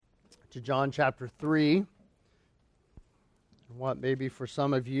to John chapter 3. What maybe for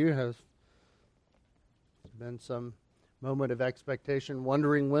some of you has been some moment of expectation,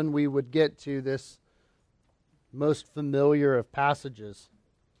 wondering when we would get to this most familiar of passages.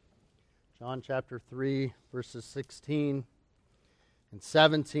 John chapter 3, verses 16 and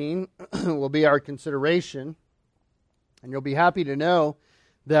 17 will be our consideration. And you'll be happy to know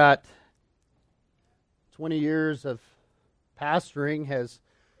that 20 years of pastoring has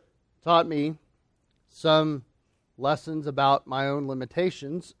taught me some lessons about my own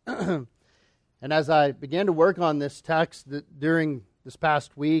limitations. And as I began to work on this text during this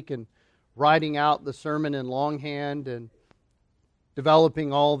past week and writing out the sermon in longhand and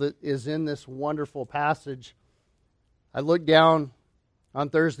developing all that is in this wonderful passage, I looked down on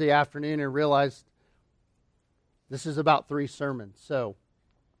Thursday afternoon and realized this is about 3 sermons. So,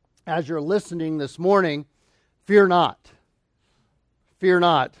 as you're listening this morning, fear not. Fear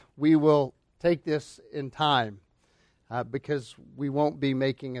not. We will take this in time because we won't be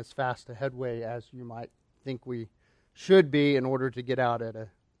making as fast a headway as you might think we should be in order to get out at a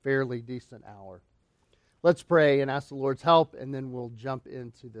fairly decent hour. Let's pray and ask the Lord's help, and then we'll jump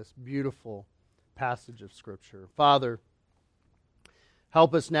into this beautiful passage of Scripture. Father,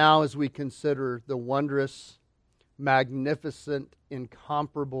 help us now as we consider the wondrous, magnificent,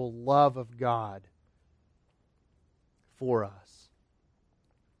 incomparable love of God for us.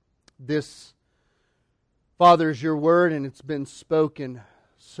 This, Father, is your word, and it's been spoken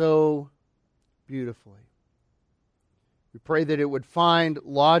so beautifully. We pray that it would find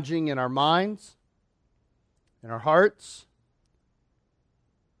lodging in our minds, in our hearts,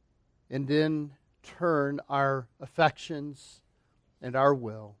 and then turn our affections and our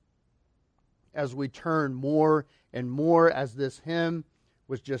will as we turn more and more, as this hymn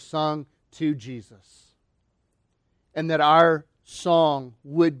was just sung, to Jesus. And that our song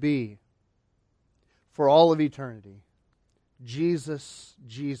would be, for all of eternity, Jesus,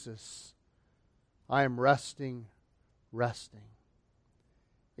 Jesus, I am resting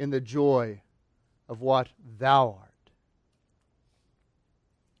in the joy of what Thou art.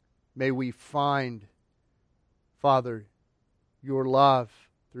 May we find, Father, your love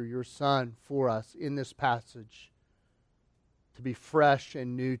through your Son for us in this passage to be fresh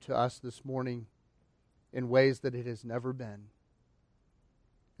and new to us this morning in ways that it has never been.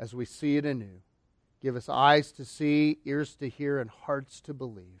 As we see it anew, give us eyes to see, ears to hear, and hearts to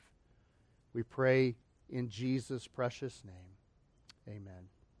believe. We pray in Jesus' precious name. Amen.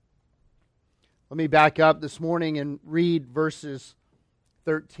 Let me back up this morning and read verses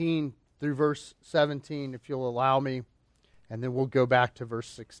 13 through verse 17, if you'll allow me, and then we'll go back to verse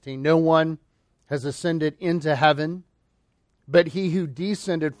 16. No one has ascended into heaven, but he who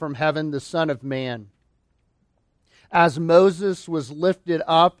descended from heaven, the Son of Man. As Moses lifted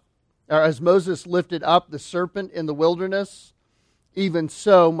up the serpent in the wilderness, even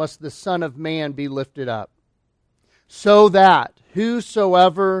so must the Son of Man be lifted up, so that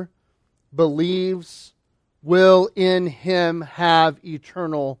whosoever believes will in him have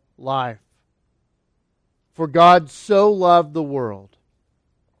eternal life. For God so loved the world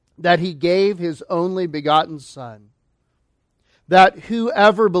that he gave his only begotten Son, that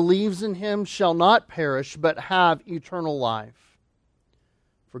whoever believes in him shall not perish, but have eternal life.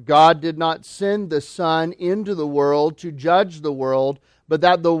 For God did not send the Son into the world to judge the world, but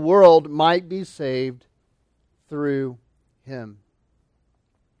that the world might be saved through him.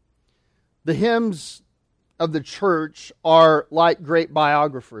 The hymns of the church are like great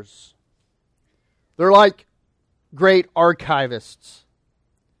biographers. They're like great archivists.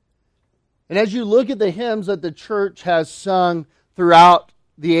 And as you look at the hymns that the church has sung throughout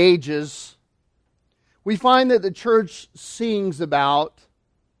the ages, we find that the church sings about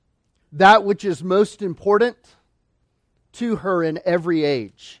that which is most important to her in every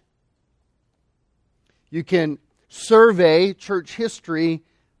age. You can survey church history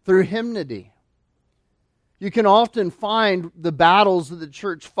through hymnody. You can often find the battles that the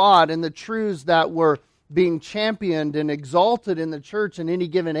church fought and the truths that were being championed and exalted in the church in any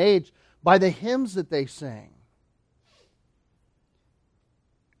given age by the hymns that they sang.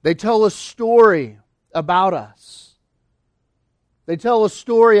 They tell a story about us. They tell a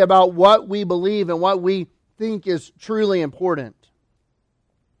story about what we believe and what we think is truly important.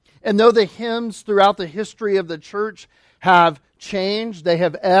 And though the hymns throughout the history of the church have changed, they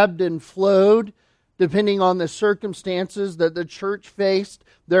have ebbed and flowed depending on the circumstances that the church faced,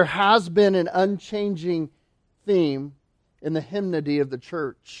 there has been an unchanging theme in the hymnody of the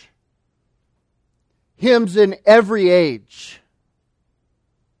church. Hymns in every age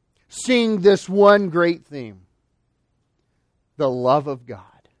sing this one great theme: the love of God.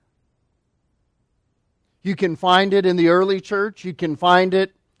 You can find it in the early church. You can find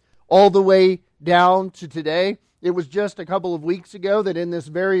it all the way down to today. It was just a couple of weeks ago that in this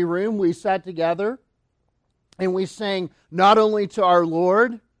very room we sat together and we sang not only to our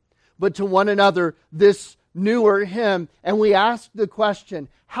Lord, but to one another this newer hymn. And we asked the question,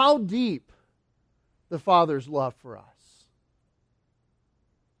 how deep the Father's love for us?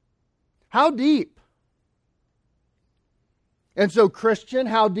 How deep? And so, Christian,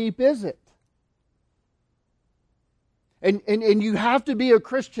 how deep is it? And you have to be a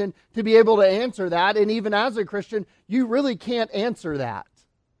Christian to be able to answer that. And even as a Christian, you really can't answer that.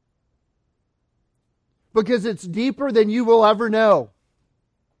 Because it's deeper than you will ever know.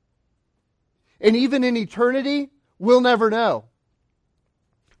 And even in eternity, we'll never know.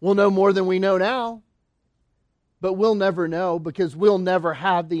 We'll know more than we know now. But we'll never know because we'll never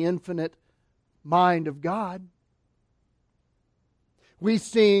have the infinite mind of God. We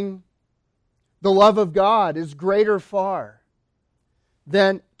sing, the love of God is greater far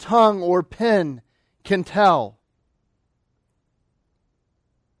than tongue or pen can tell.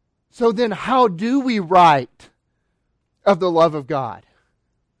 So then how do we write of the love of God?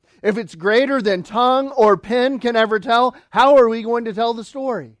 If it's greater than tongue or pen can ever tell, how are we going to tell the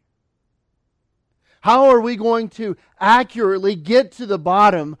story? How are we going to accurately get to the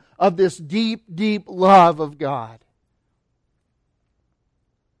bottom of this deep, deep love of God?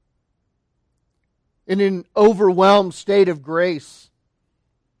 In an overwhelmed state of grace,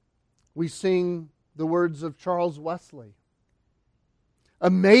 we sing the words of Charles Wesley.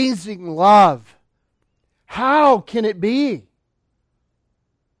 Amazing love. How can it be?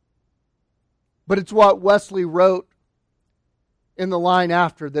 But it's what Wesley wrote in the line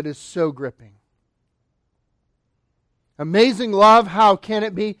after that is so gripping. Amazing love, how can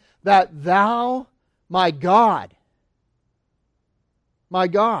it be that thou, my God,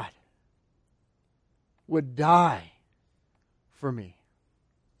 would die for me?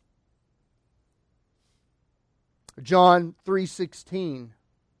 John 3:16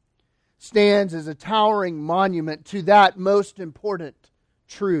 stands as a towering monument to that most important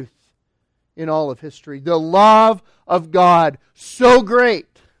truth in all of history. The love of God so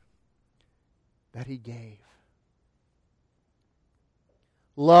great that He gave.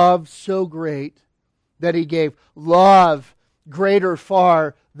 Love so great that He gave. Love greater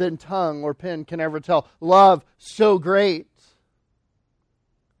far than tongue or pen can ever tell. Love so great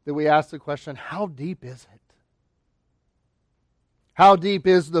that we ask the question, how deep is it? How deep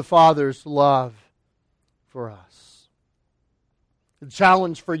is the Father's love for us? The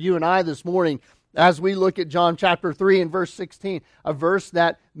challenge for you and I this morning as we look at John chapter 3 and verse 16, a verse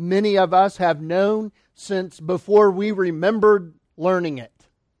that many of us have known since before we remembered learning it.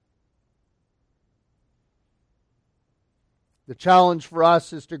 The challenge for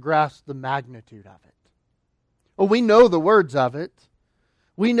us is to grasp the magnitude of it. Well, we know the words of it.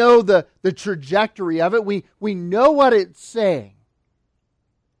 We know the trajectory of it. We know what it's saying.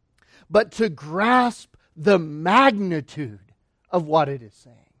 But to grasp the magnitude of what it is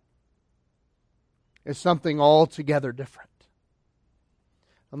saying is something altogether different.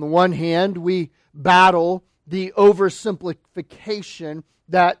 On the one hand, we battle the oversimplification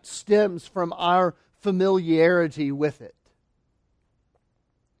that stems from our familiarity with it.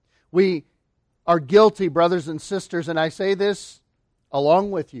 We are guilty, brothers and sisters, and I say this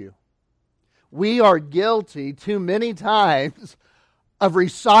along with you. We are guilty too many times of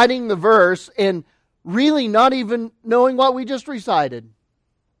reciting the verse and really not even knowing what we just recited.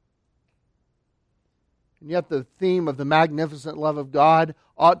 And yet the theme of the magnificent love of God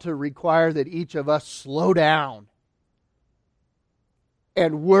ought to require that each of us slow down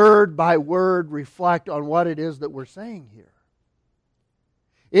and word by word reflect on what it is that we're saying here.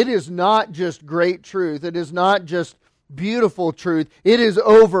 It is not just great truth. It is not just beautiful truth. It is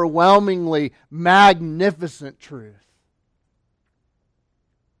overwhelmingly magnificent truth.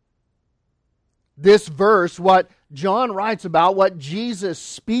 This verse, what John writes about, what Jesus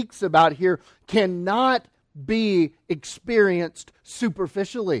speaks about here, cannot be experienced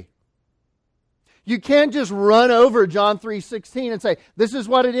superficially. You can't just run over John 3:16 and say, this is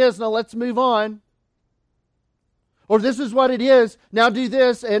what it is, now let's move on. Or this is what it is, now do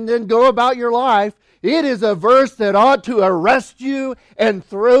this, and then go about your life. It is a verse that ought to arrest you and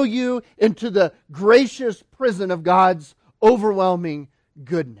throw you into the gracious prison of God's overwhelming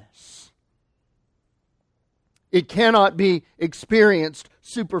goodness. It cannot be experienced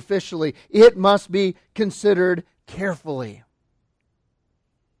superficially. It must be considered carefully.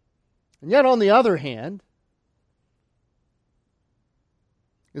 And yet, on the other hand,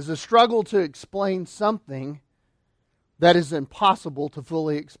 is a struggle to explain something that is impossible to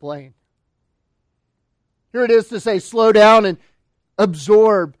fully explain. Here it is to say, slow down and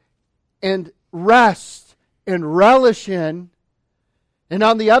absorb and rest and relish in. And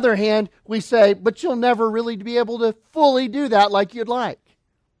on the other hand, we say, but you'll never really be able to fully do that like you'd like.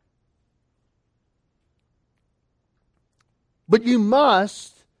 But you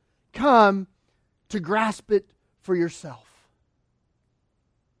must come to grasp it for yourself.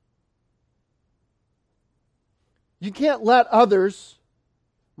 You can't let others,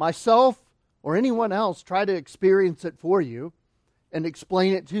 myself or anyone else, try to experience it for you and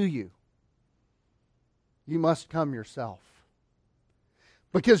explain it to you. You must come yourself.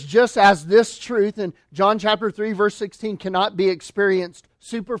 Because just as this truth in John chapter 3 verse 16 cannot be experienced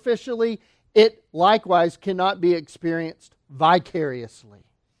superficially, it likewise cannot be experienced vicariously.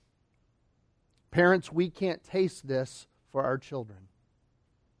 Parents, we can't taste this for our children.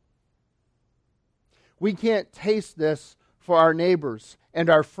 We can't taste this for our neighbors and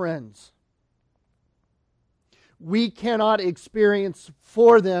our friends. We cannot experience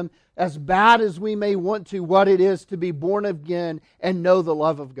for them, as bad as we may want to, what it is to be born again and know the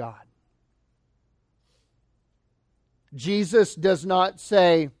love of God. Jesus does not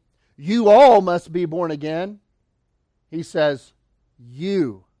say, you all must be born again. He says,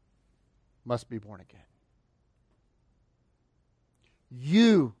 you must be born again.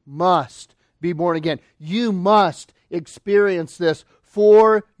 You must be born again. You must experience this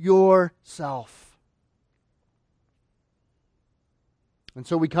for yourself. And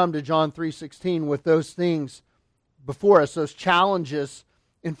so we come to John 3:16 with those things before us, those challenges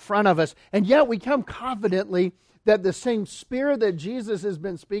in front of us. And yet we come confidently that the same Spirit that Jesus has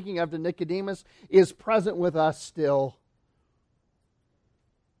been speaking of to Nicodemus is present with us still.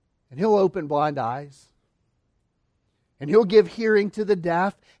 And He'll open blind eyes. And He'll give hearing to the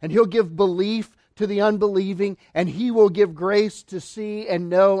deaf. And He'll give belief to the unbelieving. And He will give grace to see and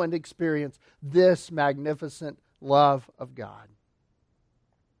know and experience this magnificent love of God.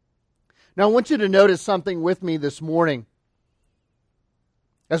 Now I want you to notice something with me this morning.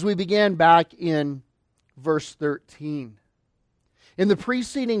 As we began back in verse 13. In the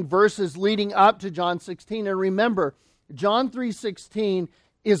preceding verses leading up to John 16, and remember, John 3:16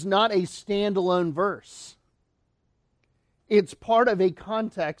 is not a standalone verse. It's part of a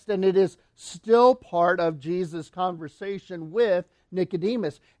context, and it is still part of Jesus' conversation with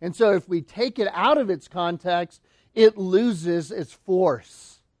Nicodemus. And so if we take it out of its context, it loses its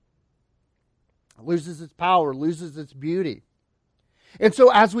force. It loses its power, loses its beauty. And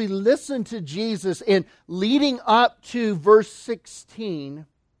so as we listen to Jesus in leading up to verse 16,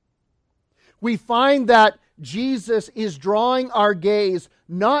 we find that Jesus is drawing our gaze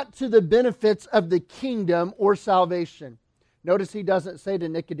not to the benefits of the kingdom or salvation. Notice He doesn't say to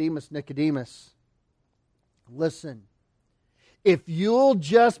Nicodemus, Nicodemus, listen, if you'll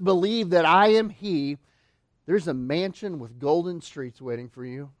just believe that I am He, there's a mansion with golden streets waiting for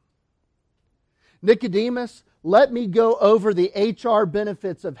you. Nicodemus, let me go over the HR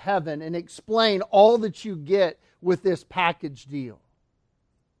benefits of heaven and explain all that you get with this package deal.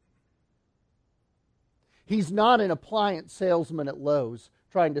 He's not an appliance salesman at Lowe's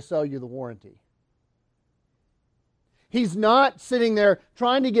trying to sell you the warranty. He's not sitting there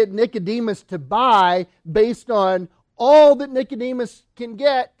trying to get Nicodemus to buy based on all that Nicodemus can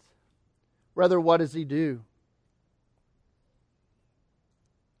get. Rather, what does He do?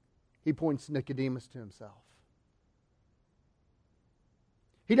 He points Nicodemus to Himself.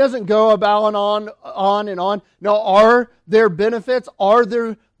 He doesn't go about and on and on. Now, are there benefits? Are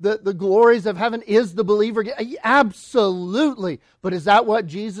there the glories of heaven? Is the believer? Absolutely. But is that what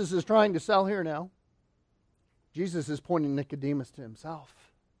Jesus is trying to sell here now? Jesus is pointing Nicodemus to Himself.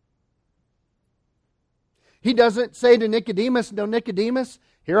 He doesn't say to Nicodemus, no, Nicodemus,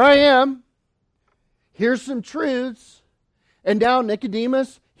 here I am. Here's some truths. And now,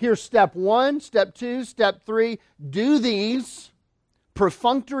 Nicodemus, here's step 1, step 2, step 3. Do these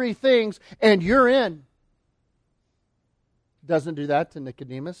perfunctory things, and you're in. Doesn't do that to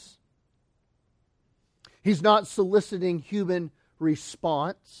Nicodemus. He's not soliciting human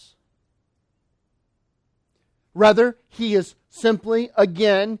response. Rather, He is simply,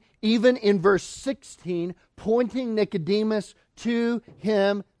 again, even in verse 16, pointing Nicodemus to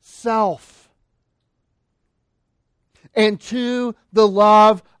Himself and to the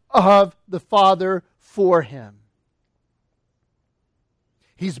love of the Father for him.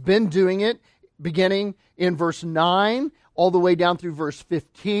 He's been doing it beginning in verse 9 all the way down through verse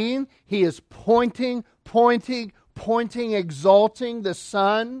 15. He is pointing, exalting the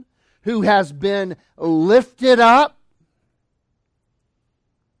Son who has been lifted up,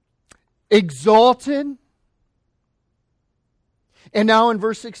 exalted. And now in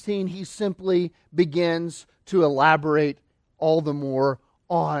verse 16, he simply begins to elaborate all the more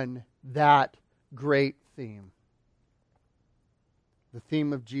on that great theme. The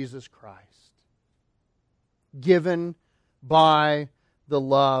theme of Jesus Christ, given by the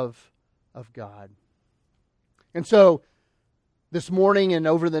love of God. And so, this morning and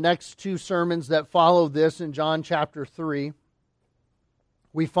over the next two sermons that follow this in John chapter 3,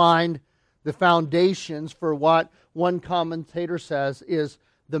 we find the foundations for what one commentator says is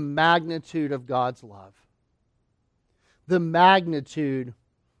the magnitude of God's love. The magnitude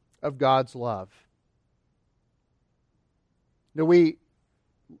of God's love. Now, we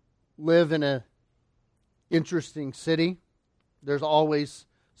live in an interesting city. There's always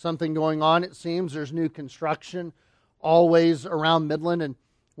something going on, it seems. There's new construction always around Midland. And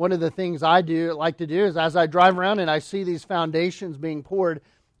one of the things I like to do is as I drive around and I see these foundations being poured,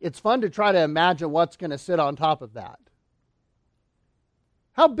 it's fun to try to imagine what's going to sit on top of that.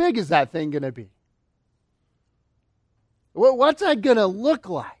 How big is that thing going to be? What's that going to look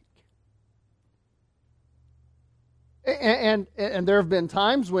like? And there have been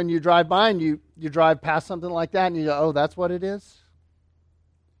times when you drive by and you drive past something like that and you go, oh, that's what it is?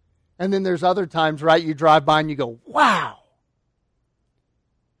 And then there's other times, right, you drive by and you go, wow!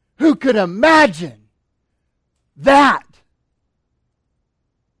 Who could imagine that?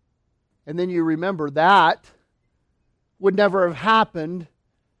 And then you remember that would never have happened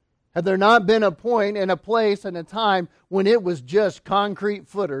had there not been a point and a place and a time when it was just concrete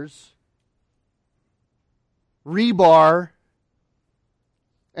footers, rebar,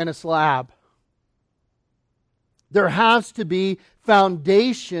 and a slab. There has to be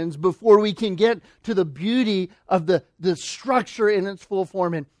foundations before we can get to the beauty of the structure in its full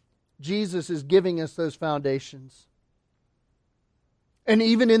form. And Jesus is giving us those foundations. And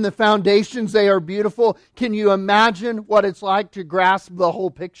even in the foundations, they are beautiful. Can you imagine what it's like to grasp the whole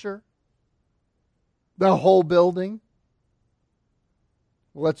picture? The whole building?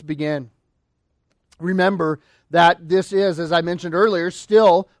 Well, let's begin. Remember that this is, as I mentioned earlier,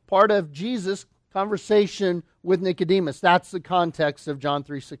 still part of Jesus' conversation with Nicodemus. That's the context of John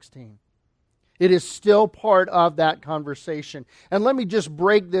 3:16. It is still part of that conversation. And let me just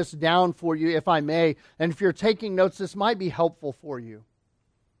break this down for you, if I may. And if you're taking notes, this might be helpful for you.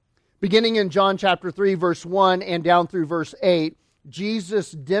 Beginning in John chapter 3, verse 1 and down through verse 8,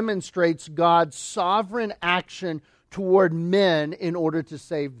 Jesus demonstrates God's sovereign action toward men in order to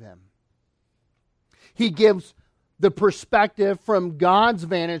save them. He gives the perspective from God's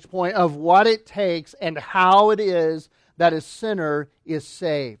vantage point of what it takes and how it is that a sinner is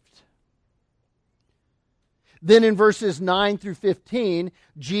saved. Then in verses 9 through 15,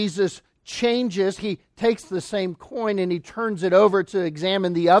 Jesus changes. He takes the same coin and he turns it over to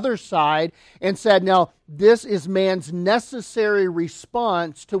examine the other side and said, now, this is man's necessary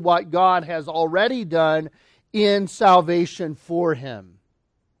response to what God has already done in salvation for him.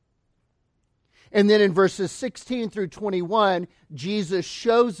 And then in verses 16 through 21, Jesus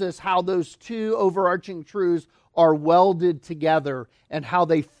shows us how those two overarching truths are welded together and how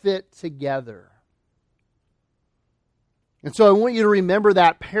they fit together. And so I want you to remember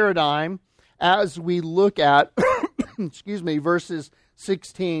that paradigm as we look at, verses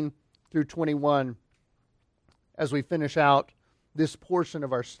 16 through 21 as we finish out this portion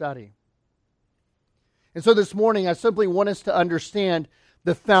of our study. And so this morning, I simply want us to understand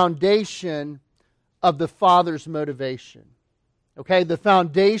the foundation of the Father's motivation. Okay, the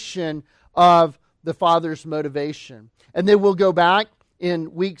foundation of the Father's motivation. And then we'll go back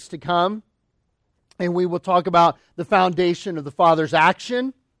in weeks to come and we will talk about the foundation of the Father's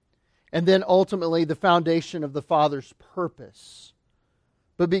action and then ultimately the foundation of the Father's purpose.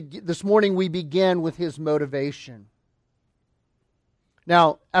 But this morning we begin with His motivation.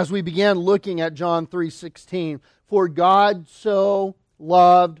 Now, as we begin looking at John 3:16, for God so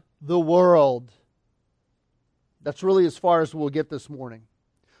loved the world. That's really as far as we'll get this morning.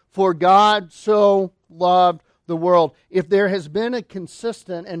 For God so loved the world. If there has been a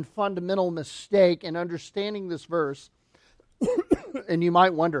consistent and fundamental mistake in understanding this verse, and you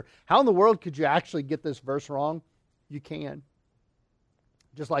might wonder, how in the world could you actually get this verse wrong? You can.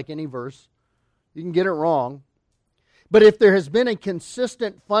 Just like any verse. You can get it wrong. But if there has been a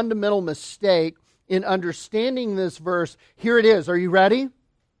consistent fundamental mistake in understanding this verse, here it is. Are you ready?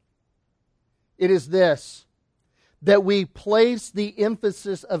 It is this. That we place the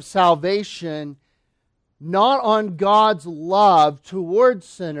emphasis of salvation not on God's love towards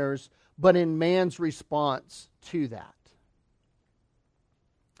sinners, but in man's response to that.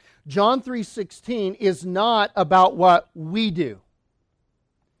 John 3:16 is not about what we do.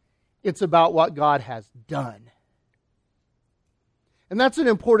 It's about what God has done. And that's an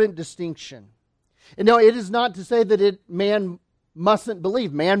important distinction. And no, it is not to say that man mustn't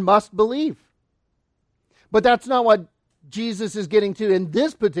believe. Man must believe. But that's not what Jesus is getting to in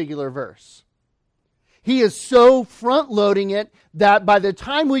this particular verse. He is so front-loading it that by the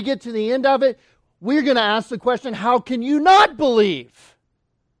time we get to the end of it, we're going to ask the question, how can you not believe?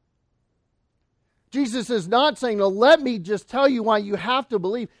 Jesus is not saying, well, let me just tell you why you have to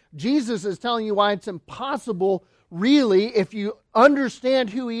believe. Jesus is telling you why it's impossible, really, if you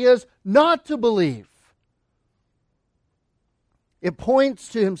understand who He is, not to believe. It points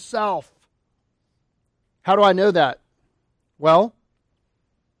to Himself. How do I know that? Well,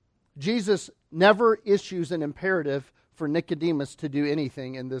 Jesus never issues an imperative for Nicodemus to do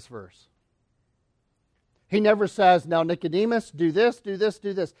anything in this verse. He never says, now Nicodemus, do this, do this,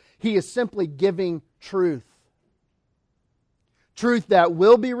 do this. He is simply giving truth. Truth that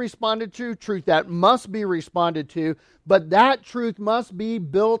will be responded to, truth that must be responded to, but that truth must be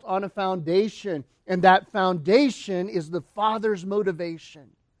built on a foundation, and that foundation is the Father's motivation.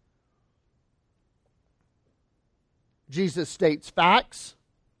 Jesus states facts,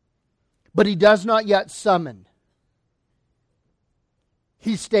 but He does not yet summon.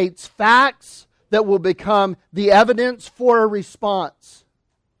 He states facts that will become the evidence for a response,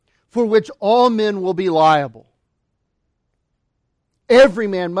 for which all men will be liable. Every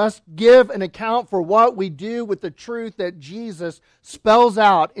man must give an account for what we do with the truth that Jesus spells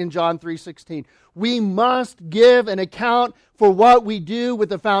out in John 3:16. We must give an account for what we do with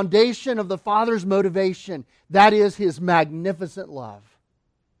the foundation of the Father's motivation. That is His magnificent love.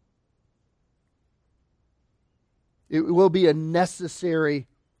 It will be a necessary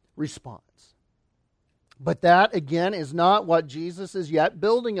response. But that, again, is not what Jesus is yet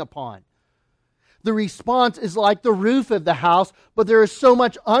building upon. The response is like the roof of the house, but there is so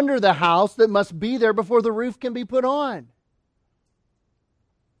much under the house that must be there before the roof can be put on.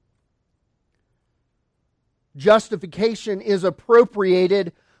 Justification is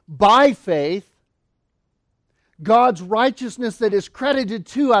appropriated by faith. God's righteousness that is credited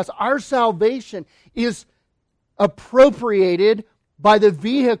to us, our salvation, is appropriated by the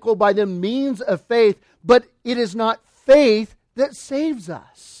vehicle, by the means of faith, but it is not faith that saves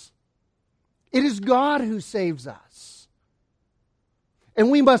us. It is God who saves us.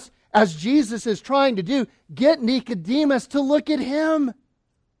 And we must, as Jesus is trying to do, get Nicodemus to look at Him.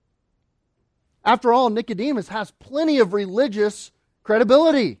 After all, Nicodemus has plenty of religious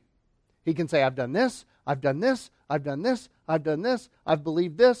credibility. He can say, I've done this, I've done this, I've done this, I've done this, I've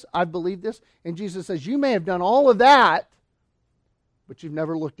believed this, I've believed this. And Jesus says, you may have done all of that, but you've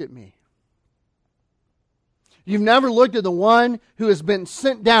never looked at me. You've never looked at the one who has been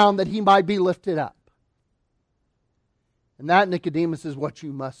sent down that He might be lifted up. And that, Nicodemus, is what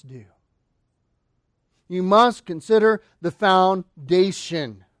you must do. You must consider the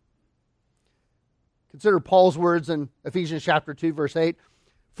foundation. Consider Paul's words in Ephesians chapter 2, verse 8.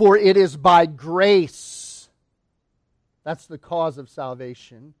 For it is by grace. That's the cause of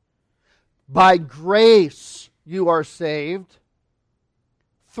salvation. By grace you are saved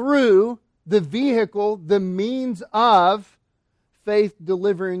through the vehicle, the means of faith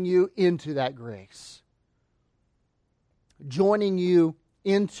delivering you into that grace. Joining you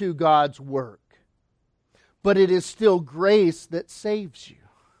into God's work. But it is still grace that saves you.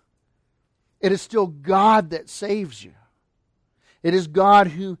 It is still God that saves you. It is God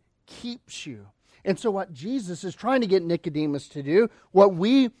who keeps you. And so what Jesus is trying to get Nicodemus to do, what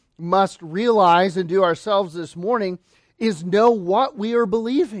we must realize and do ourselves this morning, is know what we are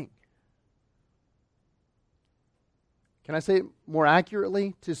believing. Can I say it more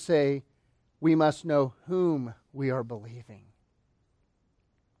accurately? To say we must know whom we are believing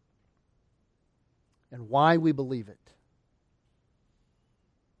and why we believe it.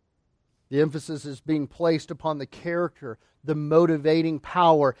 The emphasis is being placed upon the character, the motivating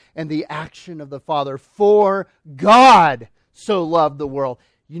power, and the action of the Father. For God so loved the world.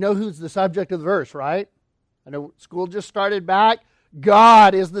 You know who's the subject of the verse, right? I know school just started back.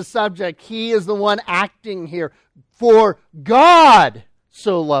 God is the subject. He is the one acting here. For God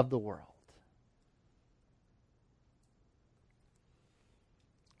so loved the world.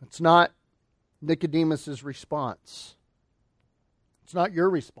 It's not Nicodemus' response. It's not your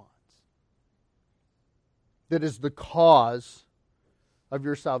response that is the cause of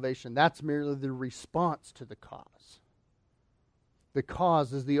your salvation. That's merely the response to the cause. The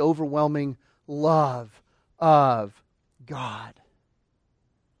cause is the overwhelming love of God.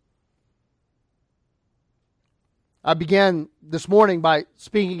 I began this morning by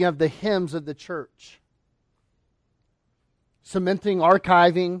speaking of the hymns of the church. Cementing,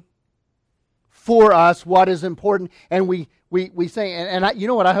 archiving for us what is important. And we We say, you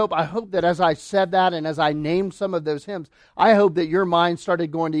know what I hope? I hope that as I said that and as I named some of those hymns, I hope that your mind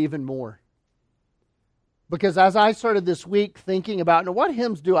started going to even more. Because as I started this week thinking about, now what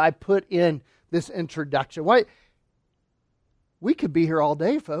hymns do I put in this introduction? We could be here all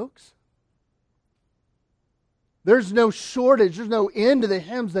day, folks. There's no shortage, there's no end to the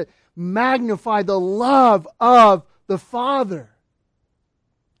hymns that magnify the love of the Father.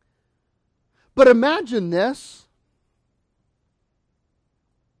 But imagine this.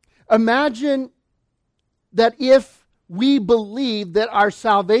 Imagine that if we believed that our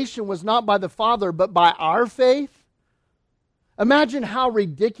salvation was not by the Father but by our faith, imagine how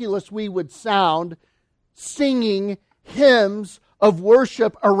ridiculous we would sound singing hymns of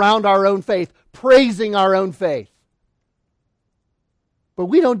worship around our own faith, praising our own faith. But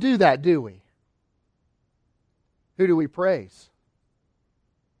we don't do that, do we? Who do we praise?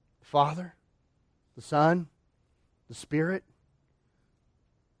 The Father, the Son, the Spirit.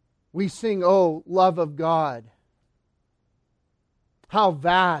 We sing, "Oh, love of God." How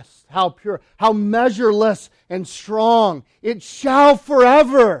vast, how pure, how measureless and strong. It shall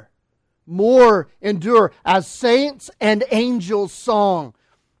forever more endure as saints and angels' song.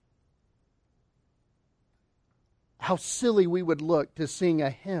 How silly we would look to sing a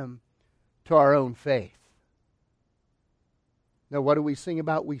hymn to our own faith. Now, what do we sing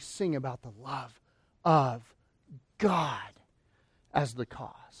about? We sing about the love of God as the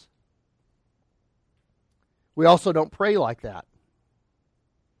cause. We also don't pray like that.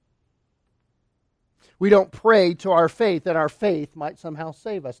 We don't pray to our faith that our faith might somehow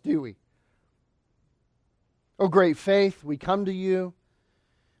save us, do we? Oh, great faith, we come to you.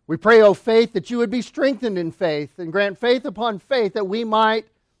 We pray, oh faith, that you would be strengthened in faith and grant faith upon faith that we might...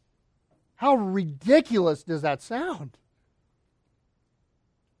 How ridiculous does that sound?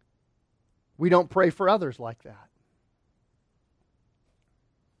 We don't pray for others like that.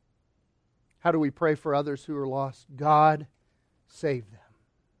 How do we pray for others who are lost? God, save them.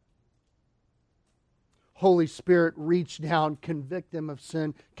 Holy Spirit, reach down, convict them of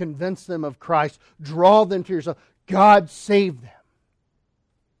sin, convince them of Christ, draw them to yourself. God, save them.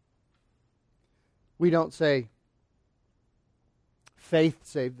 We don't say, faith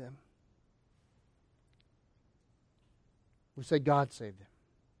save them. We say, God save them.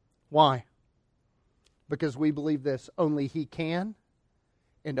 Why? Because we believe this, only He can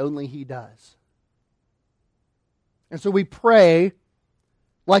and only He does. And so we pray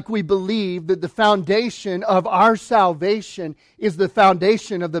like we believe that the foundation of our salvation is the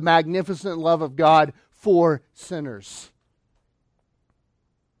foundation of the magnificent love of God for sinners.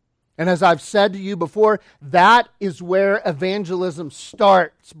 And as I've said to you before, that is where evangelism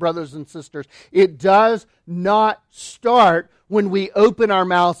starts, brothers and sisters. It does not start when we open our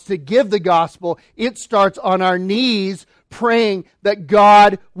mouths to give the gospel. It starts on our knees praying that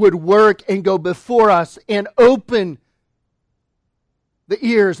God would work and go before us and open the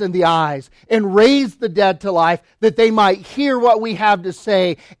ears and the eyes and raise the dead to life that they might hear what we have to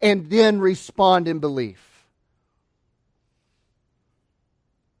say and then respond in belief.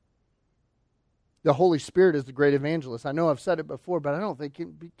 The Holy Spirit is the great evangelist. I know I've said it before, but I don't think it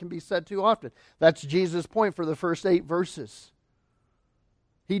can be said too often. That's Jesus' point for the first 8 verses.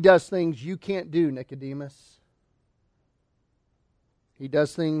 He does things you can't do, Nicodemus. He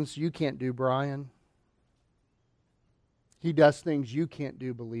does things you can't do, Brian. He does things you can't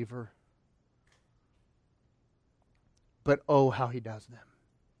do, believer. But oh, how He does them.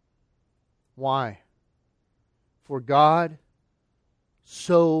 Why? For God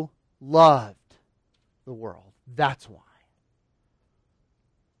so loved the world. That's why.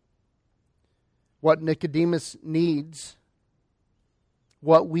 What Nicodemus needs,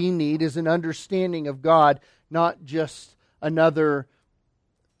 what we need, is an understanding of God, not just another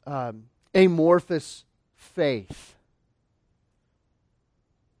amorphous faith.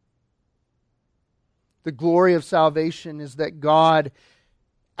 The glory of salvation is that God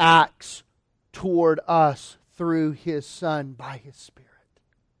acts toward us through His Son by His Spirit.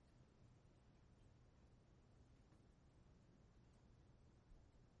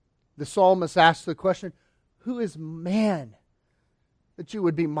 The psalmist asks the question, who is man that you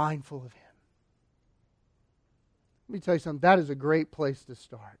would be mindful of him? Let me tell you something, that is a great place to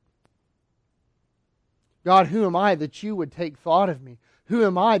start. God, who am I that you would take thought of me? Who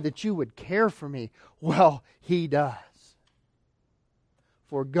am I that you would care for me? Well, He does.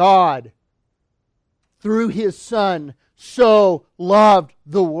 For God, through His Son, so loved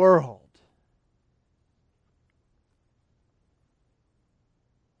the world.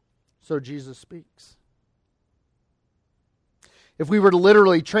 So Jesus speaks. If we were to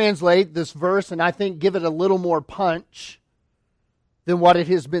literally translate this verse and I think give it a little more punch, than what it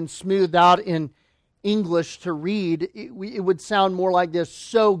has been smoothed out in English to read. It would sound more like this: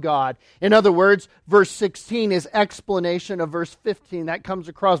 so God. In other words, verse 16 is explanation of verse 15. That comes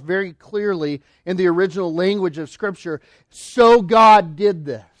across very clearly in the original language of Scripture. So God did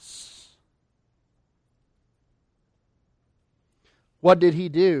this. What did He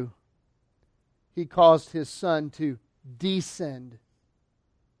do? He caused His Son to descend.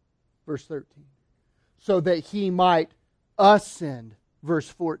 Verse 13. So that He might ascend. Verse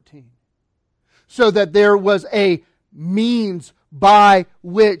 14. So that there was a means by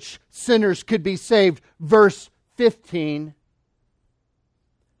which sinners could be saved. Verse 15.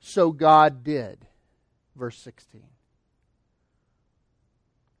 So God did. Verse 16.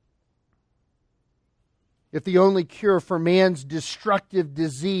 If the only cure for man's destructive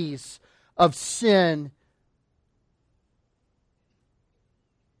disease of sin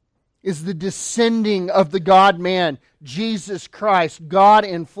is the descending of the God-man, Jesus Christ, God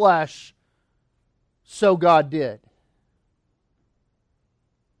in flesh, so God did.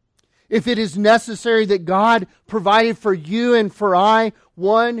 If it is necessary that God provided for you and for I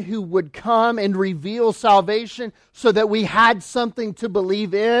one who would come and reveal salvation so that we had something to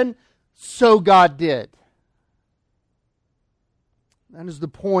believe in, so God did. That is the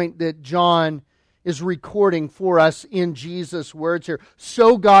point that John is recording for us in Jesus' words here.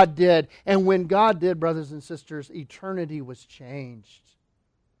 So God did. And when God did, brothers and sisters, eternity was changed.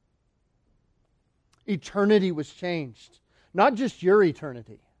 Eternity was changed. Not just your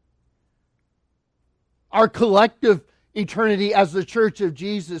eternity. Our collective eternity as the Church of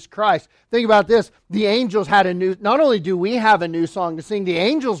Jesus Christ. Think about this. The angels had a new... Not only do we have a new song to sing, the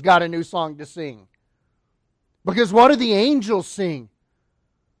angels got a new song to sing. Because what do the angels sing?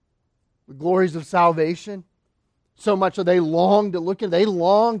 The glories of salvation. So much that they long to look at. They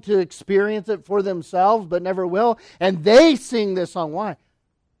long to experience it for themselves, but never will. And they sing this song. Why?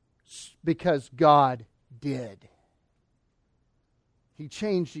 Because God did. He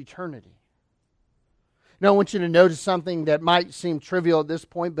changed eternity. Now I want you to notice something that might seem trivial at this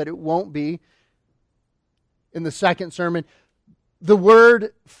point, but it won't be in the second sermon. The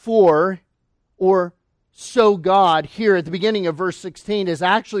word for, or so God, here at the beginning of verse 16 is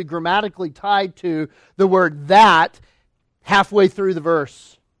actually grammatically tied to the word that halfway through the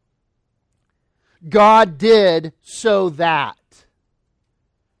verse. God did so that.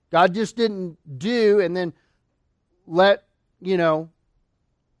 God just didn't do and then let,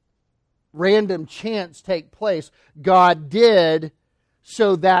 random chance take place. God did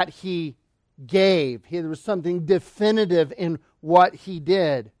so that He gave. There was something definitive in what He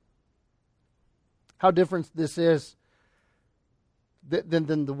did. How different this is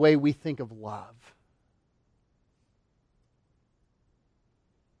than the way we think of love.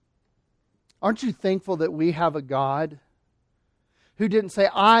 Aren't you thankful that we have a God who didn't say,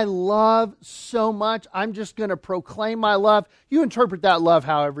 I love so much, I'm just going to proclaim my love? You interpret that love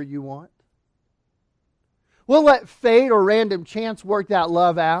however you want. We'll let fate or random chance work that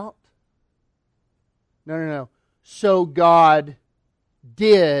love out. No. So God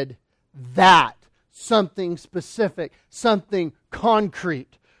did that. Something specific, something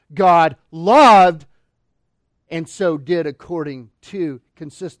concrete. God loved, and so did according to,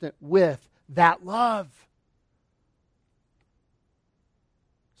 consistent with that love.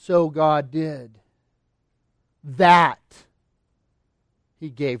 So God did that. He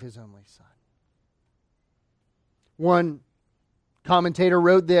gave His only Son. One commentator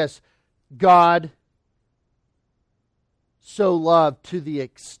wrote this: God so loved to the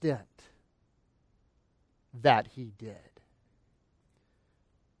extent that He did.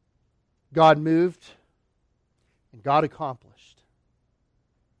 God moved and God accomplished.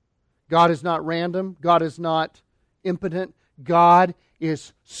 God is not random. God is not impotent. God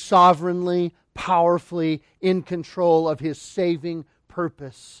is sovereignly, powerfully in control of His saving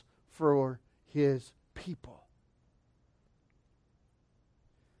purpose for His people.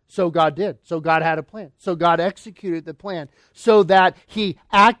 So God did. So God had a plan. So God executed the plan so that He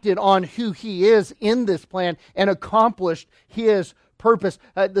acted on who He is in this plan and accomplished His purpose.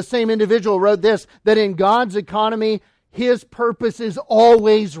 The same individual wrote this, that in God's economy, His purpose is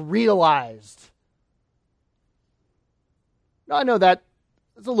always realized. Now, I know that's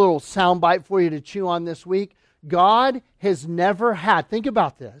a little soundbite for you to chew on this week. God has never had, think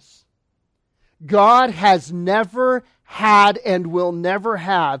about this, God has never had and will never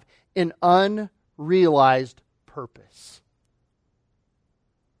have an unrealized purpose.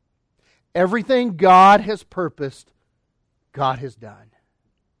 Everything God has purposed, God has done.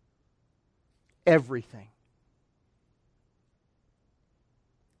 Everything.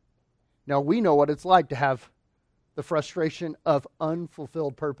 Now we know what it's like to have the frustration of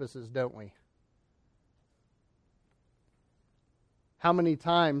unfulfilled purposes, don't we? How many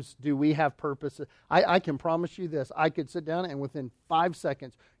times do we have purposes? I can promise you this. I could sit down and within 5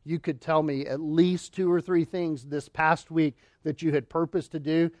 seconds, you could tell me at least 2 or 3 things this past week that you had purposed to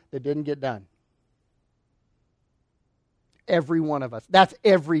do that didn't get done. Every one of us. That's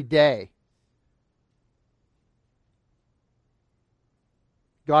every day.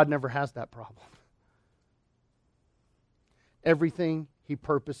 God never has that problem. Everything He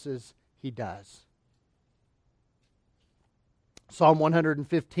purposes, He does. Psalm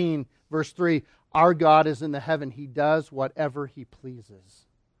 115, verse 3, our God is in the heaven. He does whatever He pleases.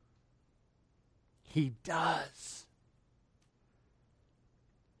 He does.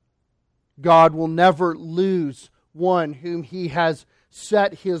 God will never lose one whom He has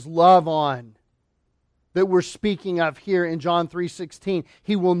set His love on, that we're speaking of here in John 3:16.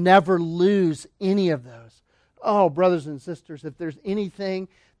 He will never lose any of those. Oh, brothers and sisters, if there's anything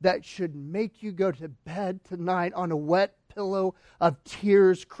that should make you go to bed tonight on a wet pillow of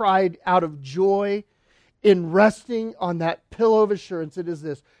tears, cried out of joy, in resting on that pillow of assurance, it is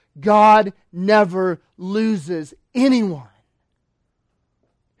this: God never loses anyone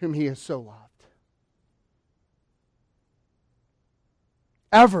whom He has so loved.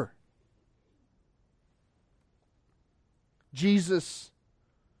 Ever. Jesus,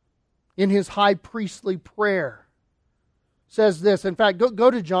 in His high priestly prayer, says this. In fact,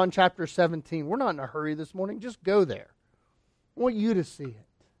 go to John chapter 17. We're not in a hurry this morning. Just go there. I want you to see it.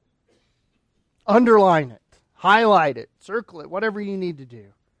 Underline it. Highlight it. Circle it. Whatever you need to do.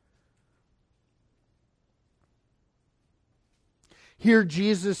 Here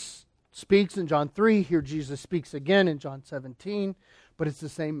Jesus speaks in John 3. Here Jesus speaks again in John 17. But it's the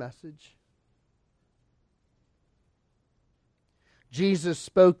same message. Jesus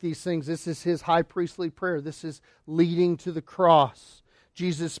spoke these things. This is His high priestly prayer. This is leading to the cross.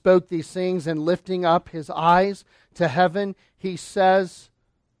 Jesus spoke these things, and lifting up His eyes to heaven, He says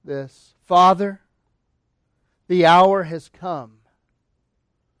this: Father, the hour has come.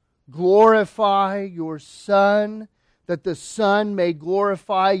 Glorify your Son, that the Son may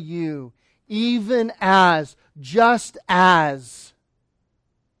glorify you, even as, just as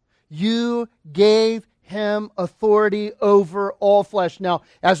you gave Him authority over all flesh. Now,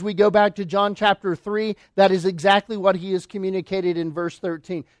 as we go back to John chapter 3, that is exactly what He has communicated in verse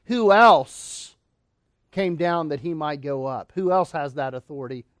 13. Who else came down that He might go up? Who else has that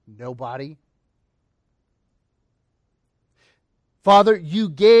authority? Nobody. Father, you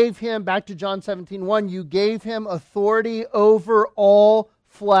gave Him, back to John 17:1, you gave Him authority over all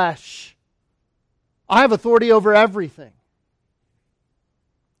flesh. I have authority over everything.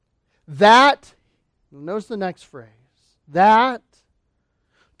 That, notice the next phrase, that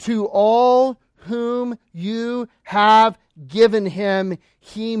to all whom you have given Him,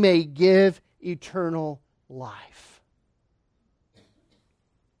 He may give eternal life.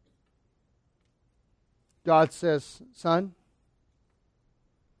 God says, Son,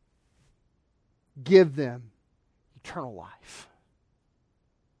 give them eternal life.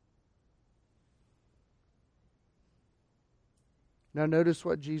 Now notice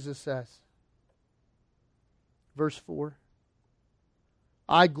what Jesus says. Verse 4.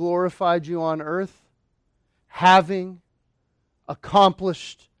 I glorified you on earth, having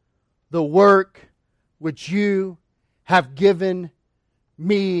accomplished the work which you have given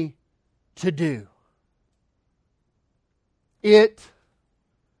me to do. It,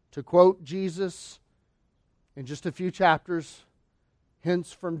 to quote Jesus in just a few chapters,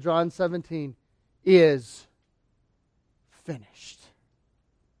 hence from John 17, is finished.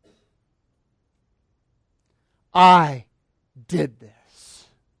 I did this.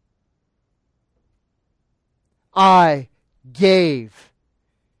 I gave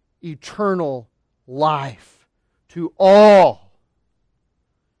eternal life to all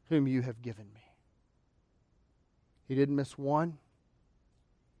whom you have given me. He didn't miss one.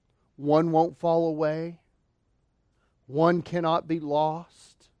 One won't fall away. One cannot be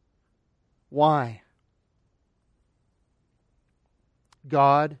lost. Why?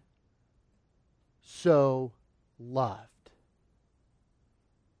 God so loved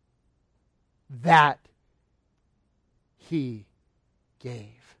that He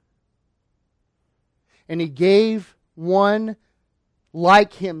gave. And He gave one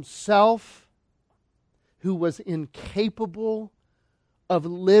like Himself who was incapable of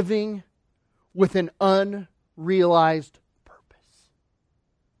living with an unrealized purpose.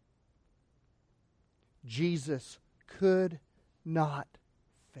 Jesus could not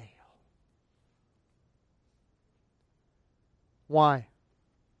fail. Why?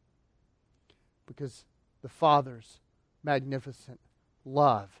 Because the Father's magnificent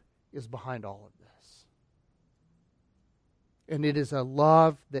love is behind all of this. And it is a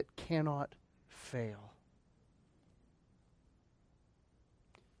love that cannot fail.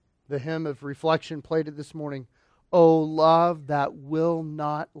 The hymn of reflection played it this morning. O love that will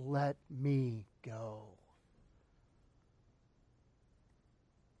not let me go,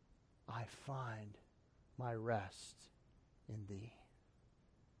 I find my rest in Thee.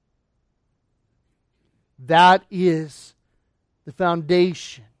 That is the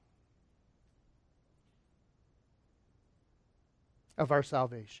foundation of our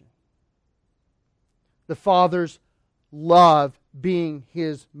salvation. The Father's love being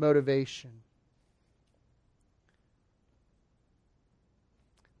His motivation.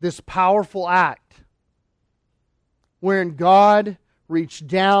 This powerful act wherein God reached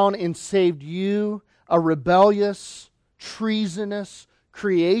down and saved you, a rebellious, treasonous,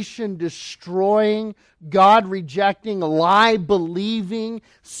 creation-destroying, God-rejecting, lie-believing,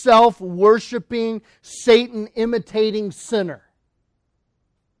 self-worshiping, Satan-imitating sinner.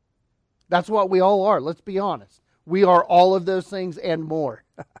 That's what we all are, let's be honest. We are all of those things and more.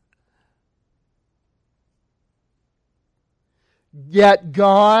 Yet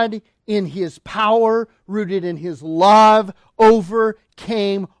God, in His power, rooted in His love,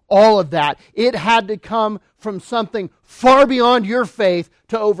 overcame all of that. It had to come from something far beyond your faith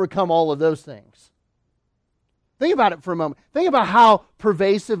to overcome all of those things. Think about it for a moment. Think about how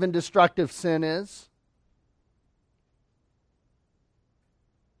pervasive and destructive sin is.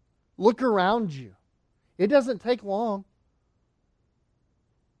 Look around you. It doesn't take long.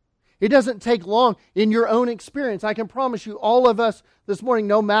 It doesn't take long in your own experience. I can promise you, all of us this morning,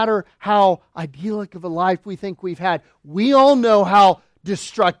 no matter how idyllic of a life we think we've had, we all know how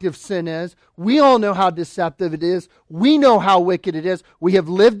destructive sin is. We all know how deceptive it is. We know how wicked it is. We have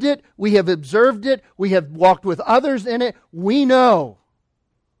lived it. We have observed it. We have walked with others in it. We know.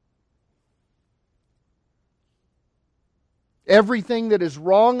 Everything that is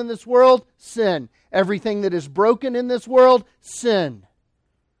wrong in this world, sin. Everything that is broken in this world, sin.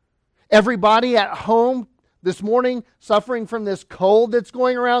 Everybody at home this morning suffering from this cold that's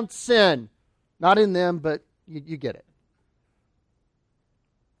going around, sin. Not in them, but you get it.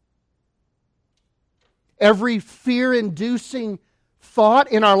 Every fear-inducing thought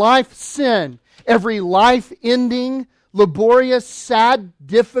in our life, sin. Every life-ending, laborious, sad,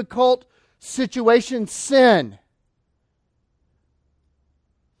 difficult situation, sin.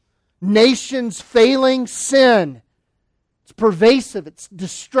 Nations failing, sin. It's pervasive, it's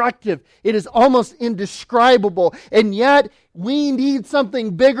destructive, it is almost indescribable. And yet, we need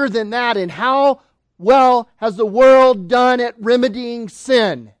something bigger than that. And how well has the world done at remedying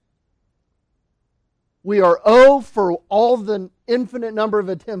sin? We are O for all the infinite number of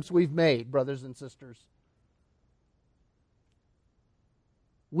attempts we've made, brothers and sisters.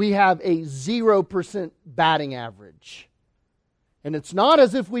 We have a 0% batting average. And it's not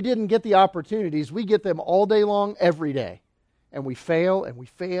as if we didn't get the opportunities. We get them all day long, every day. And we fail, and we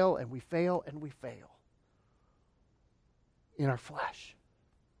fail, and we fail, and we fail. In our flesh.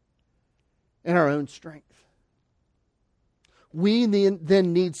 In our own strength. We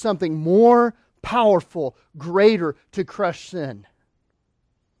then need something more powerful, greater to crush sin.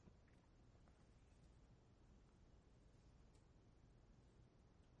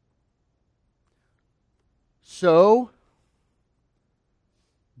 So,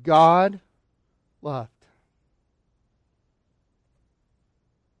 God loved.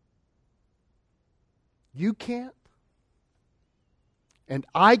 You can't, and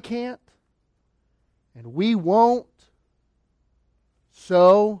I can't, and we won't.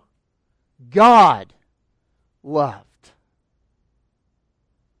 So, God loved.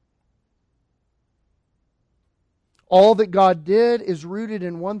 All that God did is rooted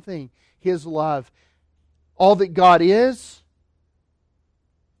in one thing, His love. All that God is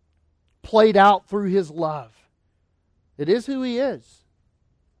played out through His love. It is who He is.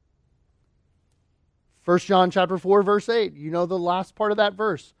 1 John chapter 4, verse 8. You know the last part of that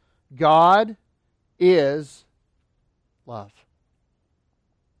verse. God is love.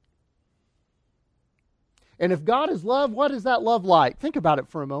 And if God is love, what is that love like? Think about it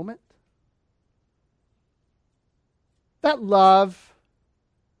for a moment. That love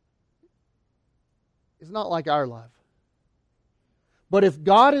is not like our love. But if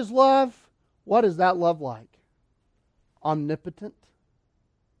God is love, what is that love like? Omnipotent,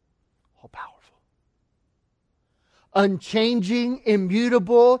 all-powerful. unchanging,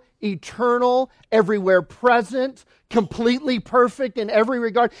 immutable, eternal, everywhere present, completely perfect in every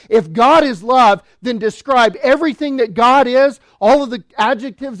regard. If God is love, then describe everything that God is, all of the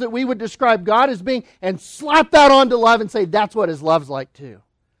adjectives that we would describe God as being, and slap that onto love and say that's what His love's like too,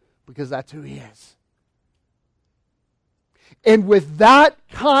 because that's who He is. And with that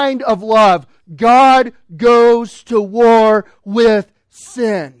kind of love, God goes to war with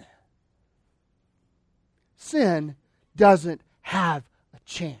sin. Sin doesn't have a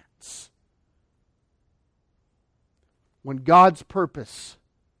chance. When God's purpose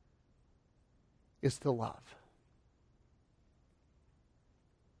is to love.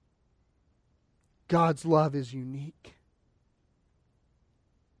 God's love is unique.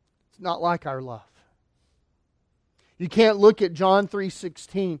 It's not like our love. You can't look at John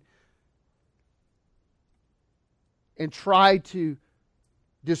 3:16 and try to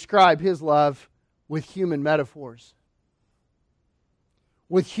describe His love with human metaphors,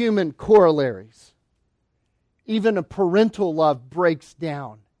 with human corollaries. Even a parental love breaks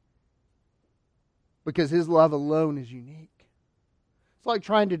down because His love alone is unique. It's like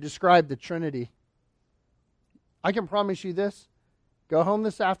trying to describe the Trinity. I can promise you this. Go home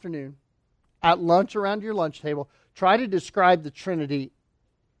this afternoon, at lunch around your lunch table, try to describe the Trinity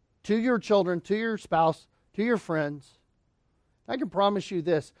to your children, to your spouse, to your friends. I can promise you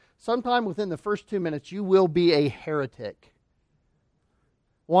this. Sometime within the first 2 minutes, you will be a heretic.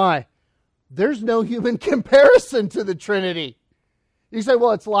 Why? There's no human comparison to the Trinity. You say,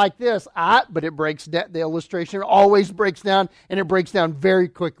 well, it's like this. But it breaks down. The illustration always breaks down, and it breaks down very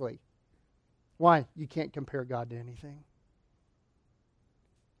quickly. Why? You can't compare God to anything.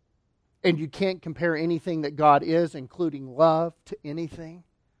 And you can't compare anything that God is, including love, to anything.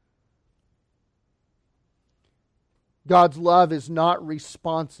 God's love is not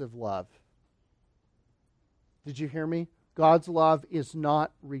responsive love. Did you hear me? God's love is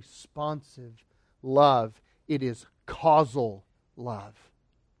not responsive love. It is causal love.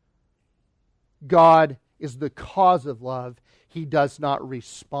 God is the cause of love. He does not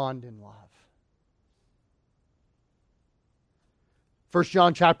respond in love. 1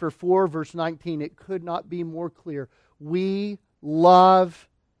 John chapter 4, verse 19, it could not be more clear. We love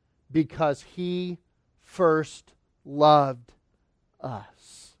because He first loved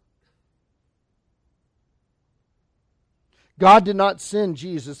us. God did not send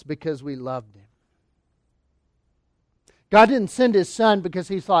Jesus because we loved Him. God didn't send His Son because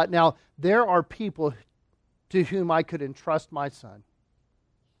He thought, now, there are people to whom I could entrust my Son.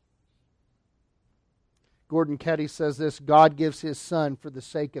 Gordon Ketty says this, God gives His Son for the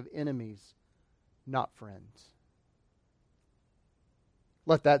sake of enemies, not friends.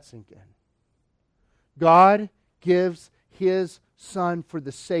 Let that sink in. God gives His Son for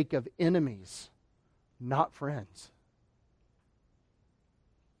the sake of enemies, not friends.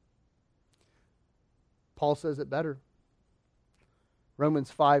 Paul says it better.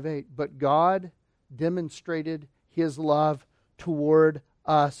 Romans 5:8, but God demonstrated His love toward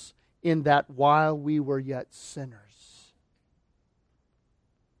us in that while we were yet sinners.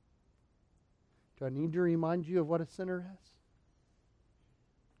 Do I need to remind you of what a sinner is?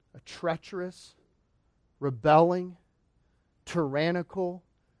 A treacherous, rebelling, tyrannical,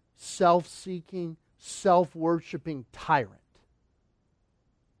 self-seeking, self-worshiping tyrant.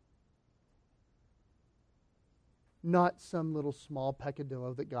 Not some little small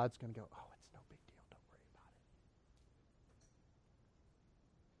peccadillo that God's going to go, oh, it's no big deal, don't worry about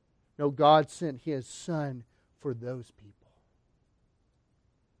it. No, God sent His Son for those people.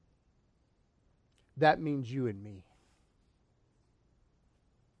 That means you and me.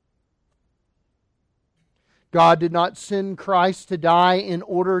 God did not send Christ to die in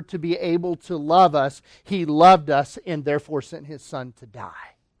order to be able to love us. He loved us and therefore sent His Son to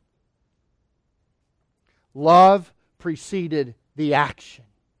die. Love preceded the action.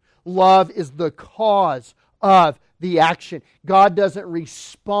 Love is the cause of the action. God doesn't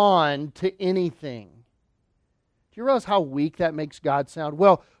respond to anything. Do you realize how weak that makes God sound?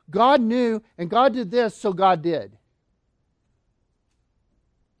 Well, God knew and God did this, so God did.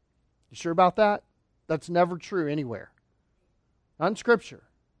 You sure about that? That's never true anywhere. Not in Scripture.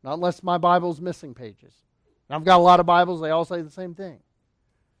 Not unless my Bible's missing pages. And I've got a lot of Bibles, they all say the same thing.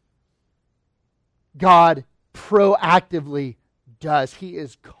 God proactively does. He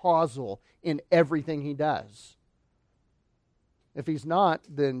is causal in everything He does. If He's not,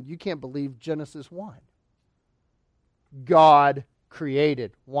 then you can't believe Genesis 1. God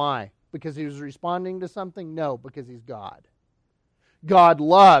created. Why? Because He was responding to something? No, because He's God. God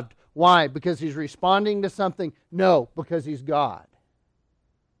loved. Why? Because He's responding to something? No, because He's God.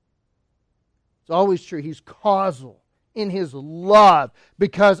 It's always true. He's causal. in His love.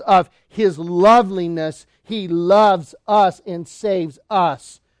 Because of His loveliness, He loves us and saves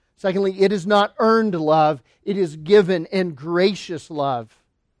us. Secondly, it is not earned love. It is given and gracious love.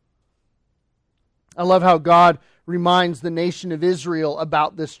 I love how God reminds the nation of Israel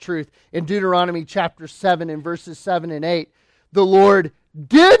about this truth. In Deuteronomy chapter 7 and verses 7 and 8, the Lord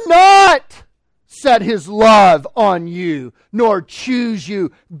did not set His love on you, nor choose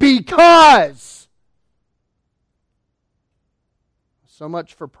you, because. So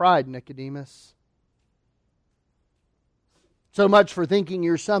much for pride, Nicodemus. So much for thinking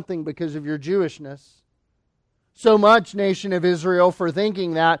you're something because of your Jewishness. So much, nation of Israel, for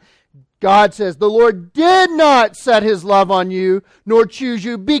thinking that. God says, the Lord did not set His love on you, nor choose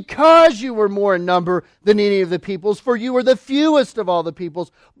you, because you were more in number than any of the peoples, for you were the fewest of all the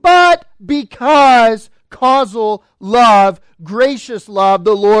peoples, but because, causal love, gracious love,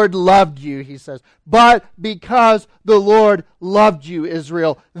 the Lord loved you, He says. But because the Lord loved you,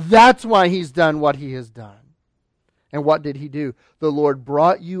 Israel, that's why He's done what He has done. And what did He do? The Lord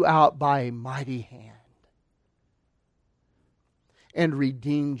brought you out by a mighty hand and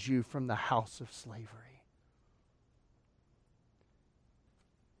redeemed you from the house of slavery.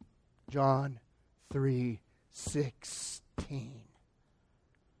 John 3:16.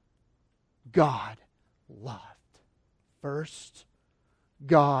 God loved. First,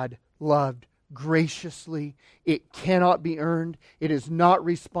 God loved graciously. It cannot be earned. It is not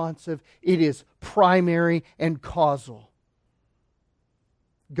responsive. It is primary and causal.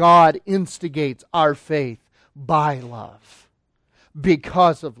 God instigates our faith by love,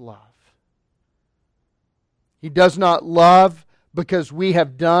 because of love. He does not love because we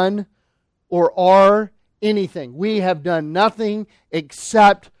have done or are anything. We have done nothing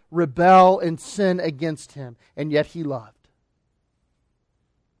except rebel and sin against Him, and yet He loved.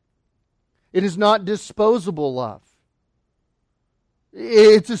 It is not disposable love.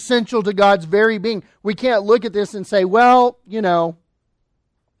 It's essential to God's very being. We can't look at this and say, well,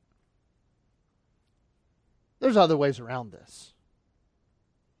 there's other ways around this.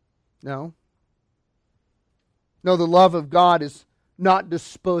 No. No, the love of God is not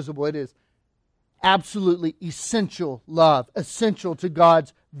disposable. It is absolutely essential love, essential to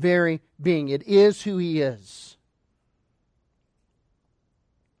God's very being. It is who He is.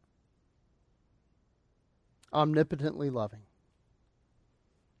 Omnipotently loving.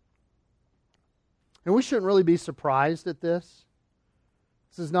 And we shouldn't really be surprised at this.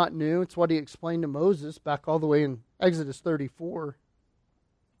 This is not new. It's what He explained to Moses back all the way in Exodus 34.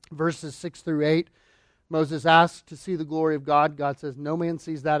 Verses 6 through 8. Moses asks to see the glory of God. God says, no man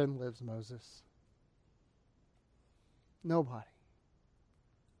sees that and lives, Moses. Nobody.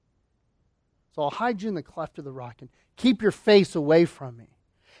 So I'll hide you in the cleft of the rock and keep your face away from me.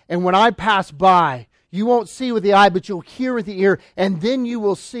 And when I pass by, you won't see with the eye, but you'll hear with the ear, and then you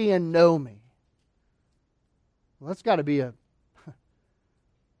will see and know me. Well, that's got to be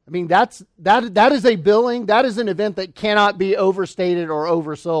that is a billing, that is an event that cannot be overstated or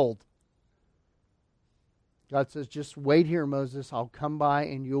oversold. God says, just wait here, Moses. I'll come by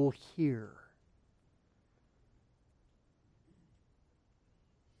and you'll hear.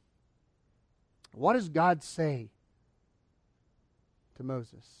 What does God say to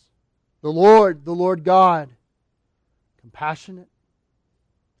Moses? The Lord God, compassionate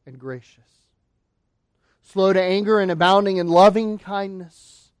and gracious, slow to anger and abounding in loving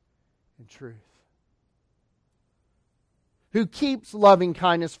kindness and truth, who keeps loving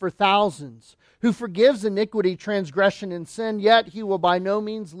kindness for thousands, who forgives iniquity, transgression, and sin, yet He will by no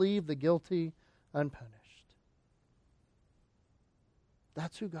means leave the guilty unpunished.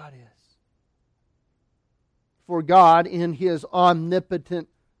 That's who God is. For God, in His omnipotent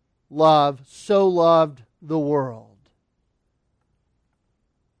love, so loved the world.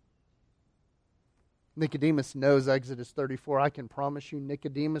 Nicodemus knows Exodus 34. I can promise you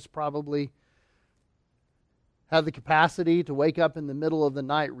Nicodemus probably had the capacity to wake up in the middle of the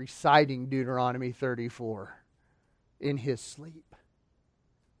night reciting Deuteronomy 34 in his sleep.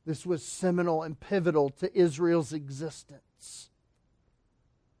 This was seminal and pivotal to Israel's existence.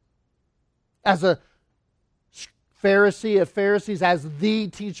 As a Pharisee of Pharisees, as the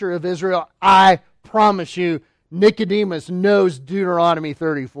teacher of Israel, I promise you, Nicodemus knows Deuteronomy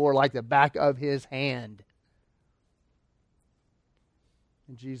 34 like the back of his hand.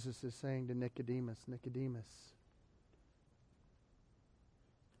 And Jesus is saying to Nicodemus, Nicodemus,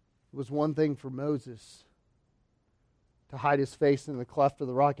 it was one thing for Moses to hide his face in the cleft of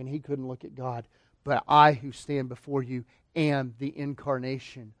the rock and he couldn't look at God. But I who stand before you am the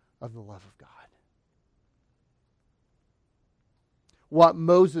incarnation of the love of God. What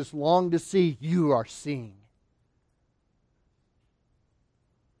Moses longed to see, you are seeing.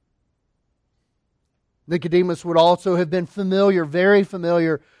 Nicodemus would also have been familiar, very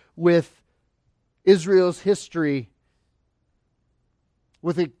familiar with Israel's history,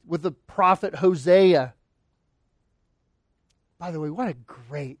 with the prophet Hosea. By the way, what a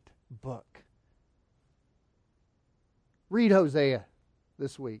great book. Read Hosea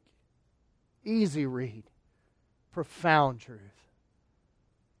this week. Easy read. Profound truth.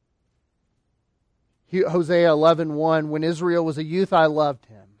 Hosea 11:1, when Israel was a youth, I loved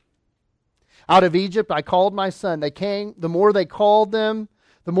him. Out of Egypt I called my son. They came, the more they called them,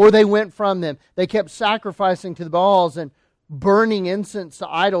 the more they went from them. They kept sacrificing to the Baals and burning incense to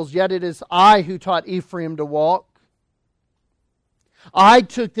idols, yet it is I who taught Ephraim to walk. I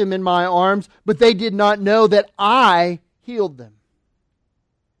took them in my arms, but they did not know that I healed them.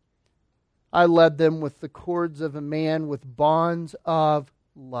 I led them with the cords of a man, with bonds of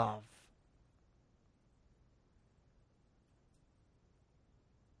love.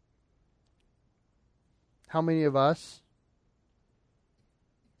 How many of us,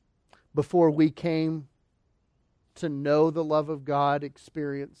 before we came to know the love of God,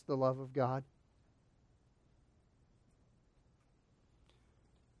 experienced the love of God?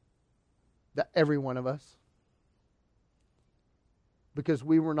 Every one of us. Because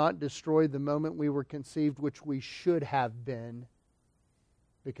we were not destroyed the moment we were conceived, which we should have been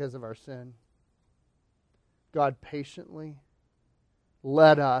because of our sin. God patiently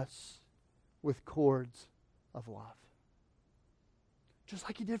led us with cords of love. Just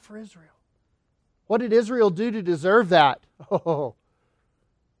like He did for Israel. What did Israel do to deserve that? Oh,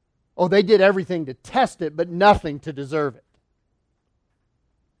 they did everything to test it, but nothing to deserve it.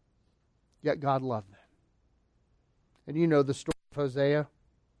 Yet God loved them. And you know the story of Hosea.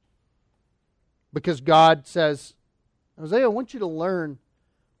 Because God says, Hosea, I want you to learn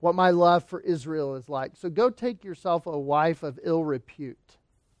what my love for Israel is like. So go take yourself a wife of ill repute.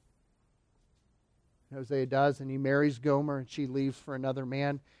 Hosea does, and he marries Gomer, and she leaves for another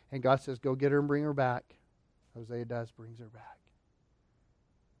man. And God says, go get her and bring her back. Hosea does, brings her back.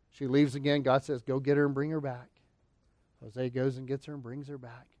 She leaves again. God says, go get her and bring her back. Hosea goes and gets her and brings her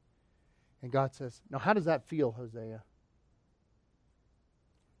back. And God says, now how does that feel, Hosea?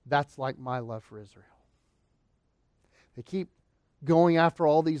 That's like my love for Israel. They keep going after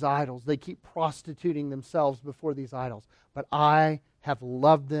all these idols. They keep prostituting themselves before these idols. But I have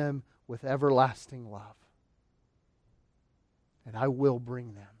loved them with everlasting love. And I will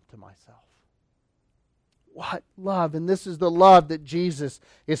bring them to myself. What love! And this is the love that Jesus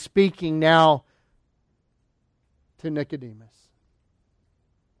is speaking now to Nicodemus.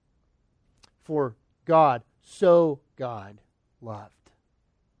 For God, so God loved.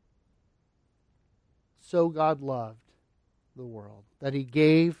 So God loved the world that He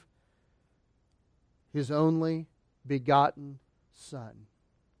gave His only begotten Son,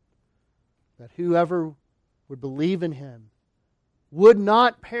 that whoever would believe in Him would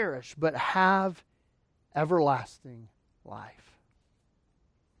not perish, but have everlasting life.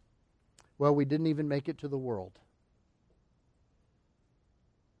 Well, we didn't even make it to the world.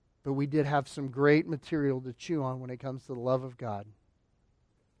 But we did have some great material to chew on when it comes to the love of God.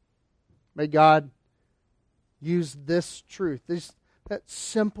 May God use this truth, that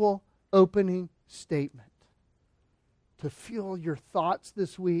simple opening statement, to fuel your thoughts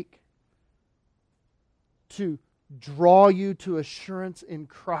this week, to draw you to assurance in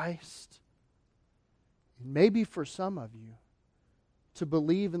Christ, and maybe for some of you, to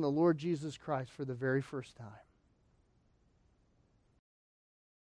believe in the Lord Jesus Christ for the very first time.